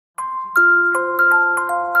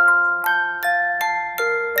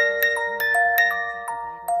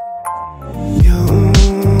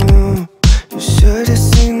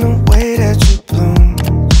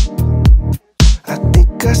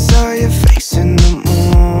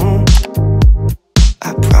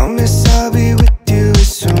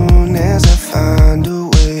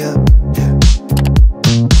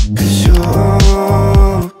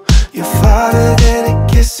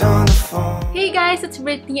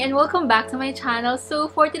morning and welcome back to my channel. So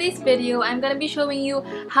for today's video, I'm gonna be showing you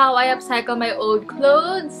how I upcycle my old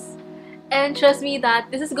clothes. And trust me that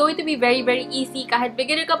this is going to be very easy. Kahit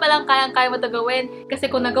beginner ka pa lang, kayang-kaya mo ito gawin. Kasi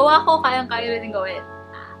kung nagawa ko, kayang-kaya rin gawin.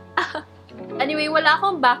 Anyway, wala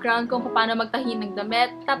akong background kung paano magtahi ng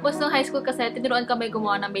damit. Tapos nung high school kasi, tinuruan kami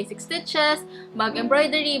gumawa ng basic stitches,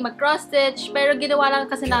 mag-embroidery, mag-cross-stitch. Pero ginawa lang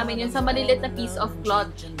kasi namin yun sa malilit na piece of cloth.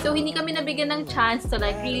 So, hindi kami nabigyan ng chance to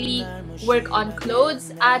like really work on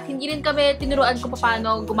clothes. At hindi rin kami tinuruan kung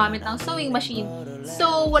paano gumamit ng sewing machine.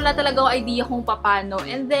 So, wala talaga akong idea kung paano.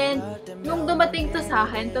 And then, nung dumating to sa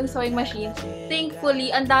akin, tong sewing machine,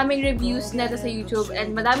 thankfully, ang daming reviews nito sa YouTube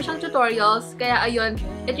and madami siyang tutorials. Kaya ayun,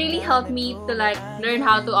 it really helped me to like learn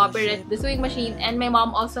how to operate the sewing machine. And my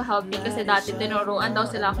mom also helped me kasi dati tinuruan daw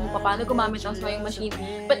sila kung paano gumamit ng sewing machine.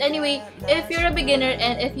 But anyway, if you're a beginner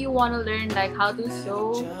and if you want to learn like how to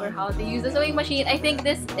sew or how to use the sewing machine, I think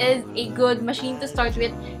this is a good machine to start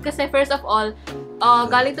with. Kasi first of all,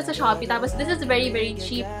 galing to sa Shopee. Tapos, this is very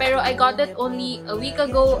cheap. Pero, I got it only a week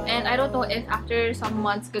ago. And I don't know if after some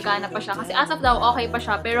months gagana pa siya. Kasi as of now, okay pa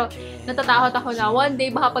siya. Pero, natatakot ako na one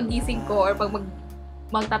day baka pagising ko or pag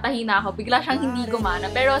magtatahi na ako, bigla siyang hindi gumana.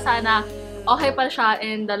 Pero, sana okay pa siya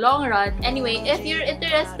in the long run. Anyway, if you're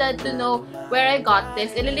interested to know where I got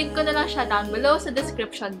this, ililink ko na lang siya down below sa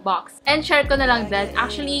description box. And share ko na lang din.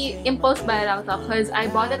 Actually, impulse buy lang to because I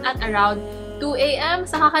bought it at around 2 AM.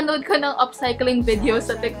 Sa kakanood ko ng upcycling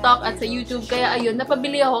videos sa TikTok at sa YouTube. Kaya ayun,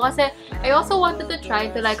 napabili ako kasi I also wanted to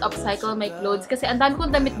try to like upcycle my clothes kasi ang dami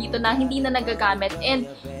kong damit dito na hindi na nagagamit. And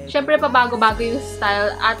syempre pabago-bago yung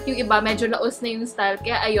style at yung iba medyo laos na yung style.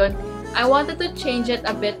 Kaya ayun, I wanted to change it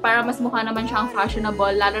a bit para mas mukha naman siyang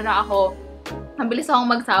fashionable. Lalo na ako, ang bilis akong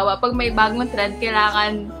magsawa. Pag may bagong trend,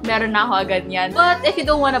 kailangan meron na ako agad yan. But if you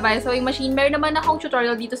don't wanna buy a sewing machine, meron naman akong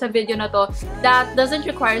tutorial dito sa video na to that doesn't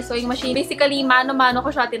require sewing machine. Basically, mano-mano ko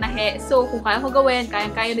siya tinahe. So, kung kaya ko gawin,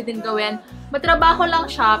 kayang-kaya na din gawin. Matrabaho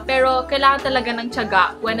lang siya, pero kailangan talaga ng tiyaga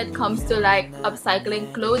when it comes to like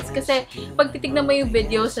upcycling clothes. Kasi pag titignan mo yung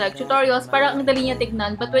videos, like tutorials, parang ang dali niya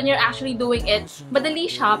tignan. But when you're actually doing it,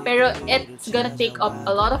 madali siya, pero it's gonna take up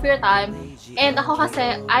a lot of your time. And ako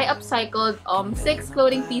kasi, I upcycled 6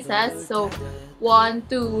 clothing pieces. So,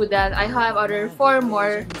 1, 2, then I have other 4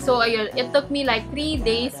 more. So, ayun, it took me like 3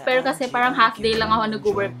 days. Pero kasi parang half day lang ako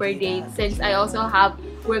nag-work per day since I also have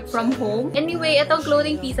work from home. Anyway, itong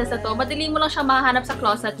clothing pieces na to, madali mo lang siya mahanap sa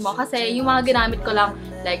closet mo kasi yung mga ginamit ko lang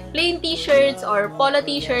like plain t-shirts or polo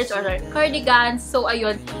t-shirts or cardigans. So,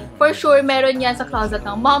 ayun, for sure, meron yan sa closet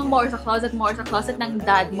ng mom mo or sa closet mo or sa closet ng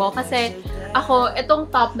dad mo. Kasi ako,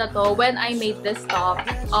 itong top na to, when I made this top,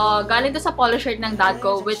 galing to sa polo shirt ng dad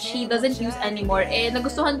ko, which he doesn't use anymore. Eh,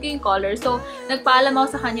 nagustuhan ko yung color. So, nagpaalam ako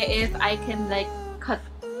sa kanya if I can like cut.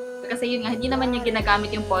 Kasi yun nga, hindi naman niya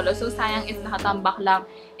ginagamit yung polo. So, sayang if nakatambak lang.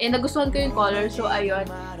 Eh, nagustuhan ko yung color. So, ayun.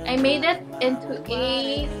 I made it into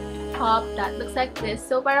a top that looks like this.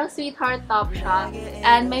 So, parang sweetheart top siya.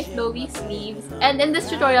 And may flowy sleeves. And in this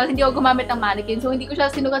tutorial, hindi ako gumamit ng mannequin. So, hindi ko siya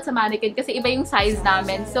sinukat sa mannequin kasi iba yung size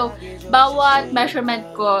namin. So, bawat measurement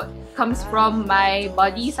ko comes from my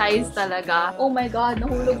body size talaga. Oh my God,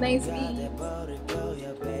 nahulog na yung sleeves.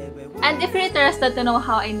 And if you're interested to know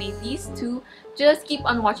how I made these two, just keep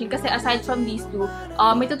on watching kasi aside from these two,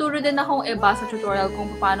 may tuturo din akong iba sa tutorial kung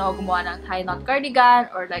paano ako gumawa ng tie knot cardigan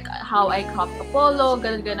or like how I crop a polo,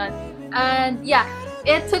 ganun. And yeah,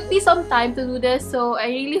 it took me some time to do this, so I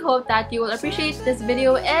really hope that you will appreciate this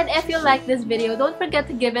video. And if you like this video, don't forget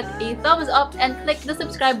to give it a thumbs up and click the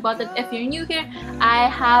subscribe button if you're new here. I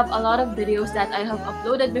have a lot of videos that I have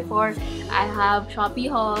uploaded before. I have Shopee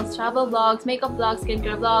hauls, travel vlogs, makeup vlogs,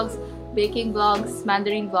 skincare vlogs, baking vlogs,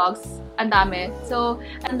 Mandarin vlogs, and dami. So,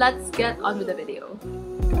 and let's get on with the video.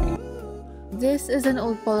 This is an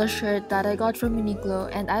old polo shirt that I got from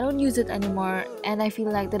Uniqlo and I don't use it anymore and I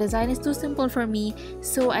feel like the design is too simple for me,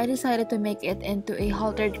 so I decided to make it into a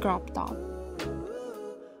haltered crop top.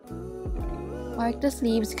 Mark the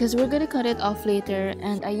sleeves because we're gonna cut it off later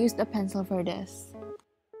and I used a pencil for this.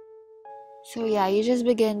 So yeah, you just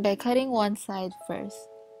begin by cutting one side first.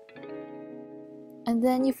 And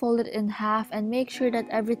then you fold it in half and make sure that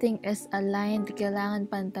everything is aligned.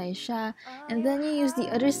 Kailangan pantay siya. And then you use the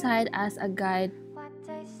other side as a guide.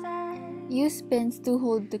 Use pins to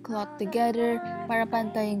hold the cloth together para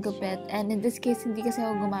pantay yung gupit. And in this case, hindi kasi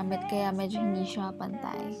ako gumamit kaya medyo hindi siya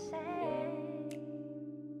pantay.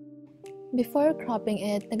 Before cropping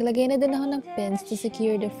it, naglagay na din ako ng pins to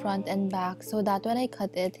secure the front and back so that when I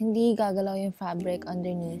cut it, hindi gagalaw yung fabric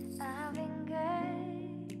underneath.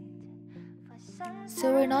 So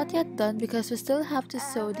we're not yet done because we still have to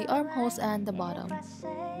sew the armholes and the bottom.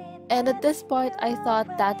 And at this point, I thought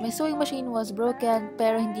that my sewing machine was broken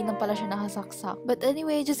pero hindi na pala siya nakasaksak. But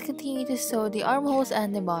anyway, just continue to sew the armholes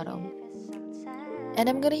and the bottom. And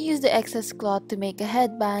I'm gonna use the excess cloth to make a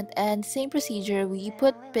headband, and same procedure, we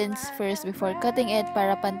put pins first before cutting it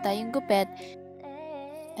para pantay yung gupit.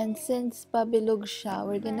 And since pabilog siya,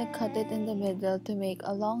 we're gonna cut it in the middle to make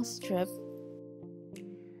a long strip.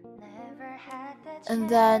 And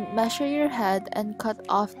then measure your head and cut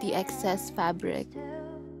off the excess fabric.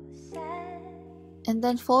 And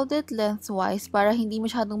then fold it lengthwise para hindi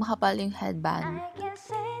masyadong makapal yung headband.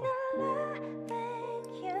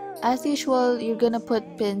 As usual, you're gonna put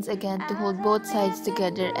pins again to hold both sides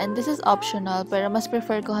together, and this is optional pero mas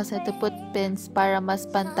prefer ko kasi to put pins para mas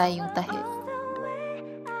pantay yung tahi.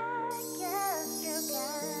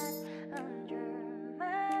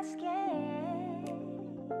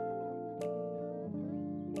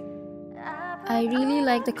 I really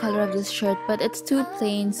like the color of this shirt, but it's too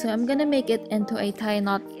plain, so I'm gonna make it into a tie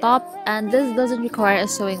knot top, and this doesn't require a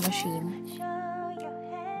sewing machine.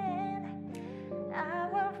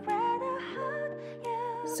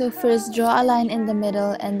 So first, draw a line in the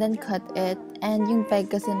middle and then cut it, and yung peg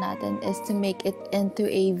kasi natin is to make it into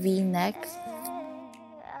a V-neck.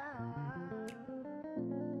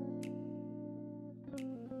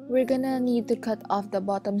 We're gonna need to cut off the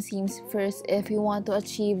bottom seams first if you want to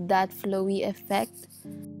achieve that flowy effect.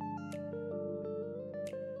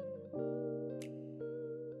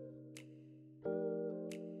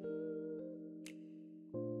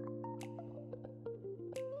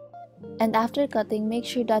 And after cutting, make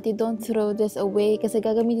sure that you don't throw this away kasi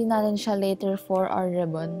gagamitin natin siya later for our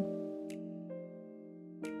ribbon.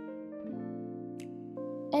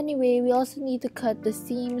 Anyway, we also need to cut the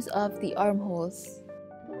seams of the armholes.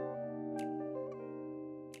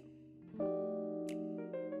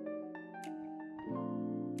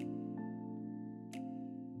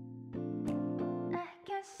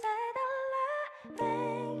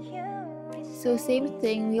 So same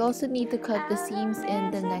thing, we also need to cut the seams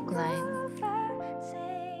in the neckline.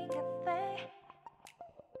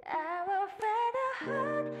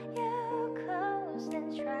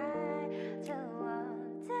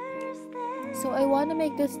 So I want to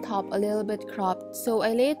make this top a little bit cropped, so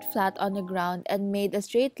I lay it flat on the ground and made a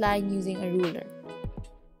straight line using a ruler.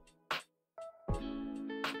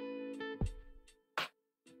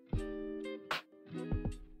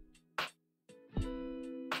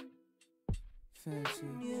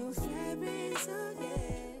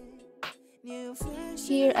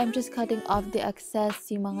 Here, I'm just cutting off the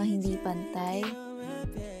excess, yung mga hindi pantay.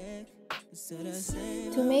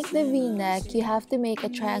 To make the V-neck, you have to make a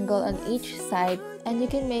triangle on each side, and you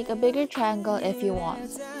can make a bigger triangle if you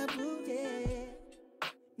want.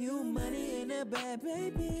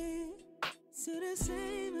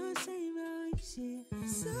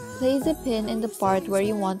 Place a pin in the part where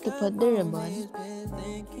you want to put the ribbon.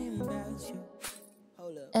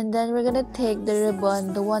 And then we're gonna take the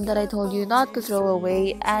ribbon, the one that I told you not to throw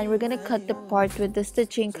away, and we're gonna cut the part with the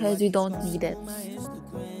stitching because we don't need it.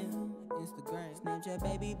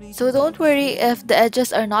 So don't worry if the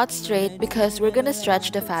edges are not straight because we're gonna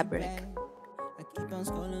stretch the fabric.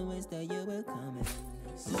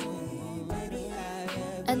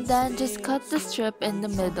 And then just cut the strip in the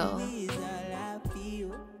middle.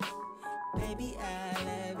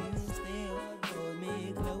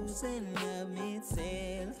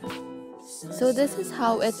 So this is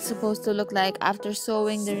how it's supposed to look like after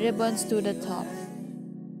sewing the ribbons to the top.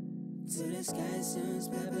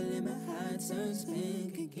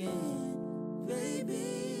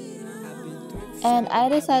 And I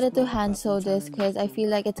decided to hand sew this because I feel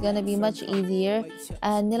like it's gonna be much easier,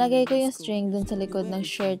 and nilagay ko yung string dun sa likod ng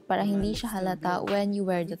shirt para hindi siya halata when you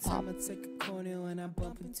wear the top.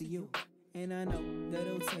 And I know that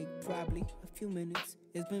it'll take probably a few minutes.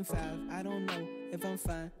 It's been 5, I don't know if I'm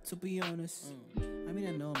fine, to be honest. I mean,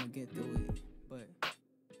 I know I'm gonna get through it, but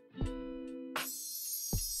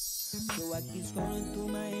so I keep scrolling through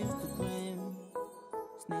my Instagram.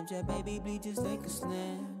 Snapchat baby, please just take a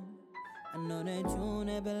snap. I know that you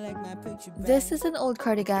never like my picture back. This is an old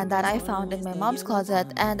cardigan that I found in my mom's closet,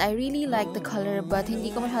 and I really like the color, but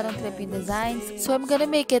hindi ko masyadong trip yung designs, so I'm gonna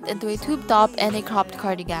make it into a tube top and a cropped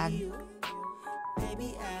cardigan.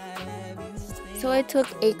 So I took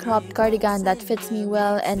a cropped cardigan that fits me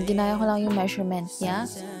well and ginaya ko lang yung measurement niya.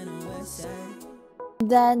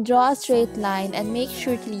 Then draw a straight line and make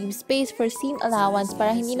sure to leave space for seam allowance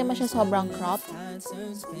para hindi naman siya sobrang cropped.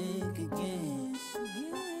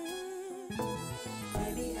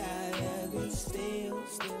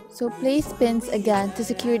 So place pins again to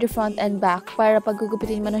secure the front and back para pag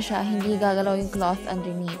gugupitin mo na siya, hindi gagalaw yung cloth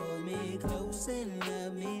underneath.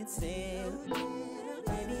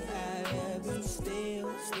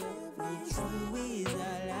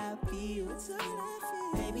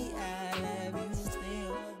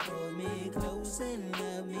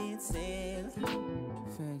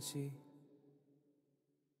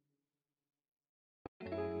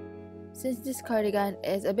 Since this cardigan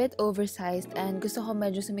is a bit oversized and gusto ko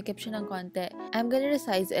medyo sumikip siya ng konti, I'm gonna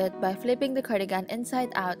resize it by flipping the cardigan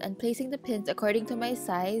inside out and placing the pins according to my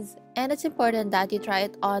size. And it's important that you try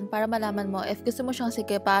it on para malaman mo if gusto mo siyang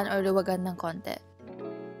sikipan or luwagan ng konti.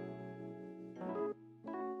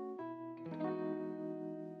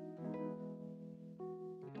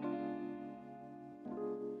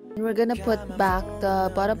 We're gonna put back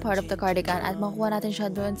the bottom part of the cardigan at makuha natin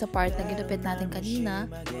siya doon sa part na ginupit natin kanina.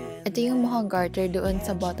 Ito yung mukhang garter doon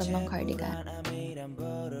sa bottom ng cardigan.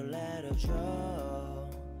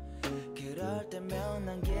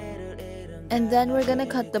 And then we're gonna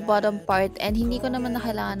cut the bottom part, and hindi ko naman na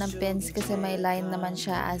kailangan ng pins kasi may line naman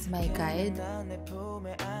siya as my guide.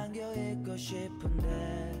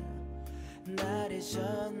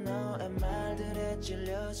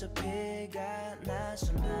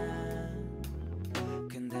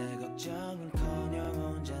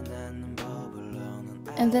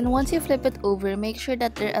 And then once you flip it over, make sure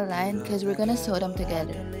that they're aligned because we're gonna sew them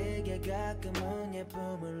together.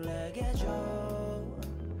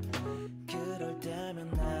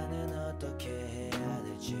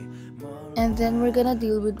 And then we're gonna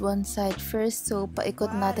deal with one side first, so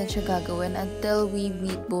paikot natin siya gagawin until we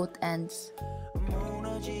meet both ends.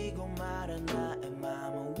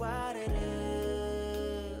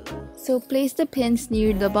 So place the pins near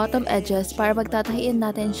the bottom edges para magtatahiin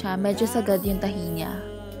natin siya, medyo sagad yung tahi niya.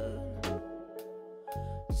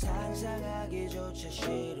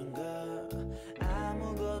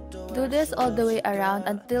 Do this all the way around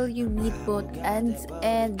until you meet both ends,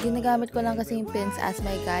 and ginagamit ko lang kasi yung pins as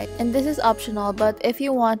my guide. And this is optional, but if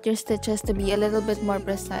you want your stitches to be a little bit more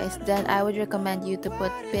precise, then I would recommend you to put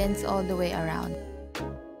pins all the way around.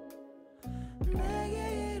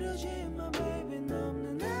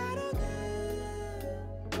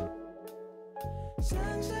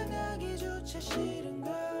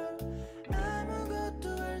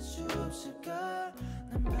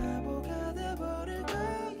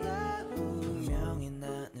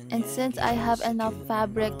 And since I have enough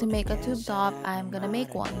fabric to make a tube top, I'm gonna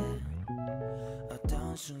make one.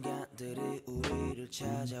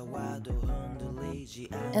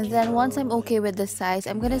 And then once I'm okay with the size,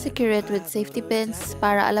 I'm gonna secure it with safety pins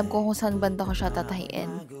para alam ko kung saan banda ko siya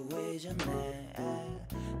tatahiin.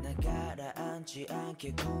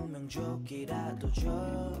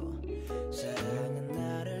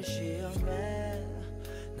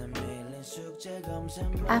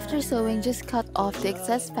 After sewing, just cut off the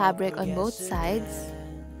excess fabric on both sides.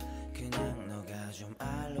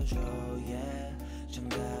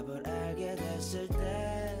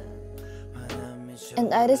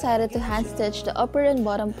 And I decided to hand stitch the upper and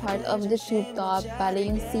bottom part of the tube top, bale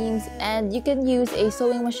yung seams, and you can use a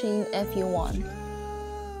sewing machine if you want.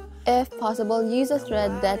 If possible, use a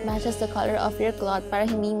thread that matches the color of your cloth para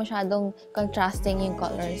hindi masyadong contrasting yung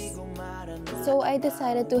colors. So I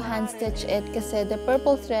decided to hand stitch it kasi the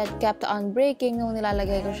purple thread kept on breaking nung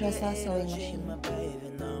nilalagay ko siya sa sewing machine.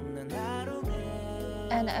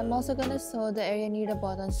 And I'm also gonna sew the area near the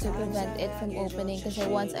buttons to prevent it from opening kasi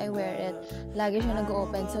once I wear it, lagi siya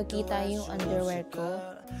nag-open, so kita yung underwear ko.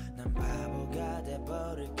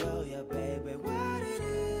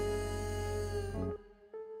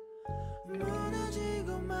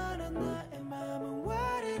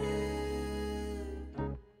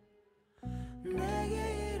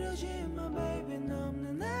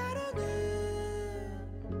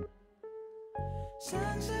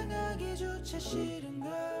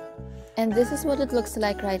 And this is what it looks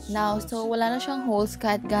like right now. So wala na siyang holes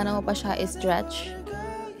kahit gaano mo pa siya i-stretch.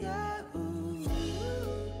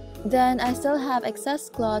 Then I still have excess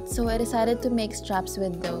cloth, so I decided to make straps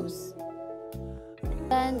with those.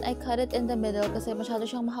 Then I cut it in the middle kasi masyado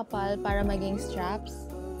siyang makapal para maging straps.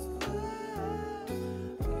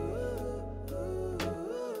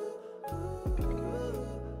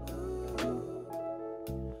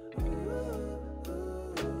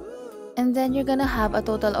 And then you're gonna have a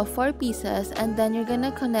total of 4 pieces, and then you're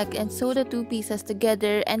gonna connect and sew the 2 pieces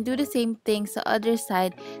together and do the same thing sa other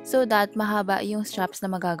side so that mahaba yung straps na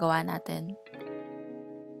magagawa natin.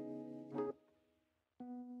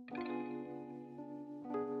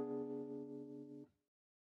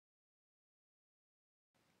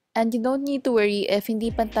 And you don't need to worry if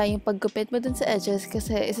hindi pantay yung paggupit mo dun sa edges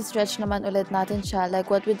kasi isi-stretch naman ulit natin siya like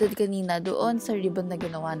what we did kanina doon sa ribbon na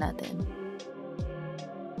ginawa natin.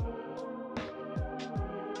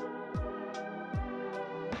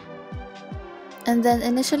 And then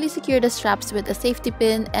initially secure the straps with a safety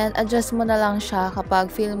pin and adjust mo na lang siya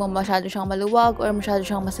kapag feel mo masyado siyang maluwag or masyado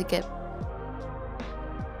siyang masikip.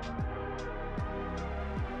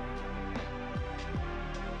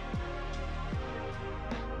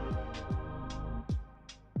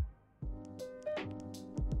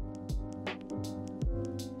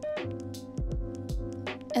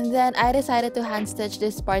 And then, I decided to hand stitch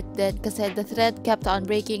this part din kasi the thread kept on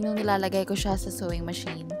breaking nung nilalagay ko siya sa sewing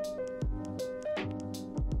machine.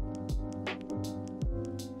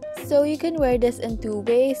 So you can wear this in two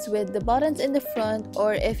ways, with the buttons in the front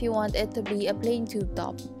or if you want it to be a plain tube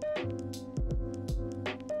top.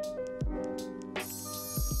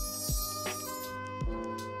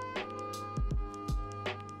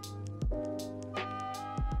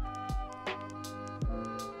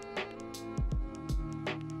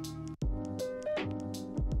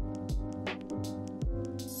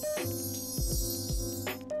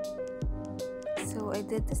 So I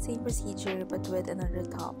did the same procedure but with another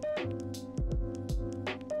top.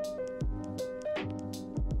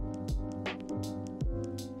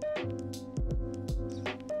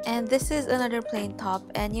 And this is another plain top,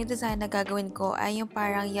 and yung design na gagawin ko ay yung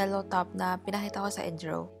parang yellow top na pinakita ko sa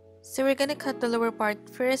intro. So we're gonna cut the lower part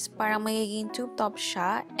first, parang magiging tube top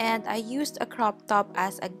siya, and I used a crop top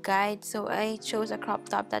as a guide, so I chose a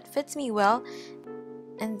crop top that fits me well.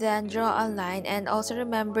 And then draw a line, and also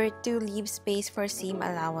remember to leave space for seam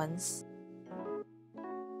allowance.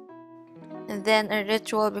 And then a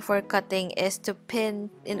ritual before cutting is to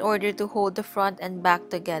pin in order to hold the front and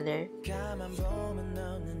back together.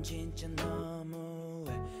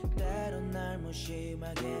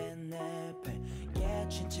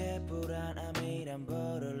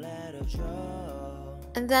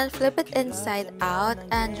 And then flip it inside out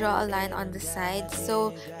and draw a line on the side.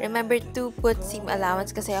 So remember to put seam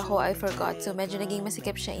allowance kasi ako I forgot. So medyo naging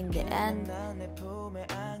masikip siya in the end.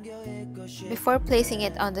 Before placing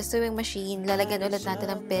it on the sewing machine, lalagyan ulit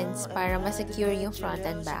natin ng pins para ma-secure yung front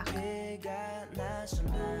and back.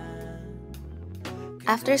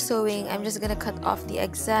 After sewing, I'm just gonna cut off the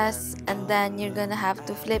excess, and then you're gonna have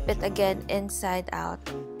to flip it again inside out.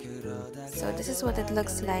 So this is what it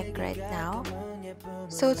looks like right now.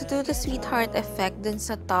 So to do the sweetheart effect dun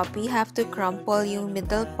sa top, we have to crumple yung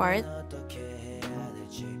middle part.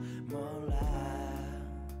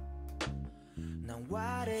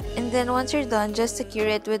 And then once you're done, just secure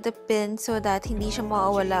it with the pin so that hindi siya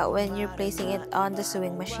mawawala when you're placing it on the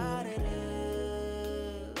sewing machine.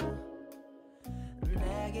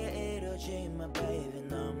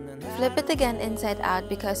 Flip it again inside out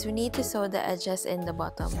because we need to sew the edges in the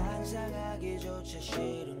bottom.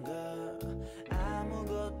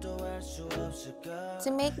 To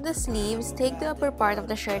make the sleeves, take the upper part of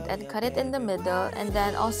the shirt and cut it in the middle, and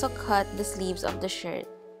then also cut the sleeves of the shirt.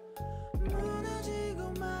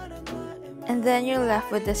 And then you're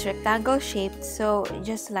left with this rectangle shape, so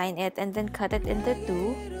just line it and then cut it into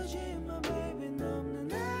two.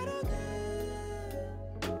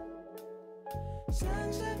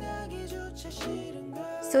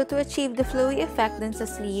 So to achieve the flowy effect dun sa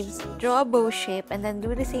sleeves, draw a bow shape and then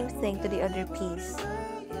do the same thing to the other piece.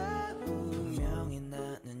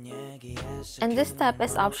 And this step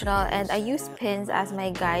is optional, and I used pins as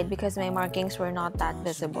my guide because my markings were not that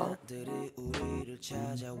visible.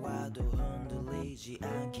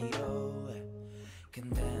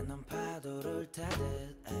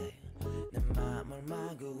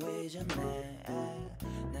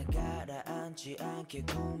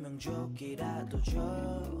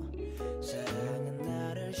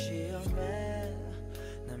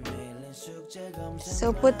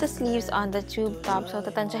 So put the sleeves on the tube top, so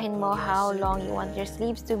tatansyahin mo how long you want your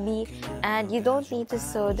sleeves to be, and you don't need to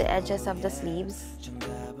sew the edges of the sleeves.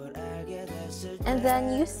 And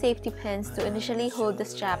then use safety pins to initially hold the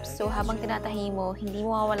straps, so habang tinatahi mo, hindi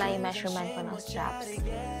mo mawawala yung measurement mo ng straps.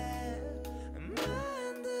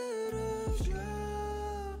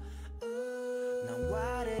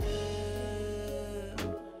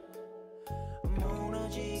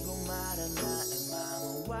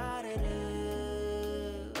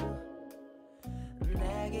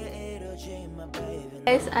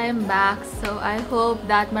 Guys, I'm back. So I hope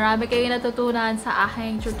that marami kayo natutunan sa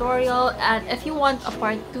aking tutorial, and if you want a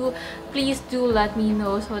part 2, please do let me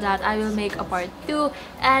know so that I will make a part 2.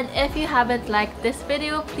 And if you haven't liked this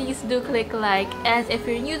video, please do click like, and if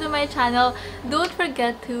you're new to my channel, don't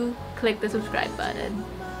forget to click the subscribe button.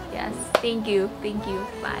 Yes, thank you,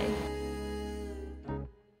 bye.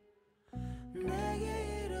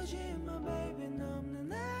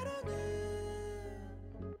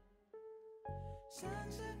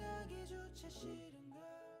 상상하기조차 싫은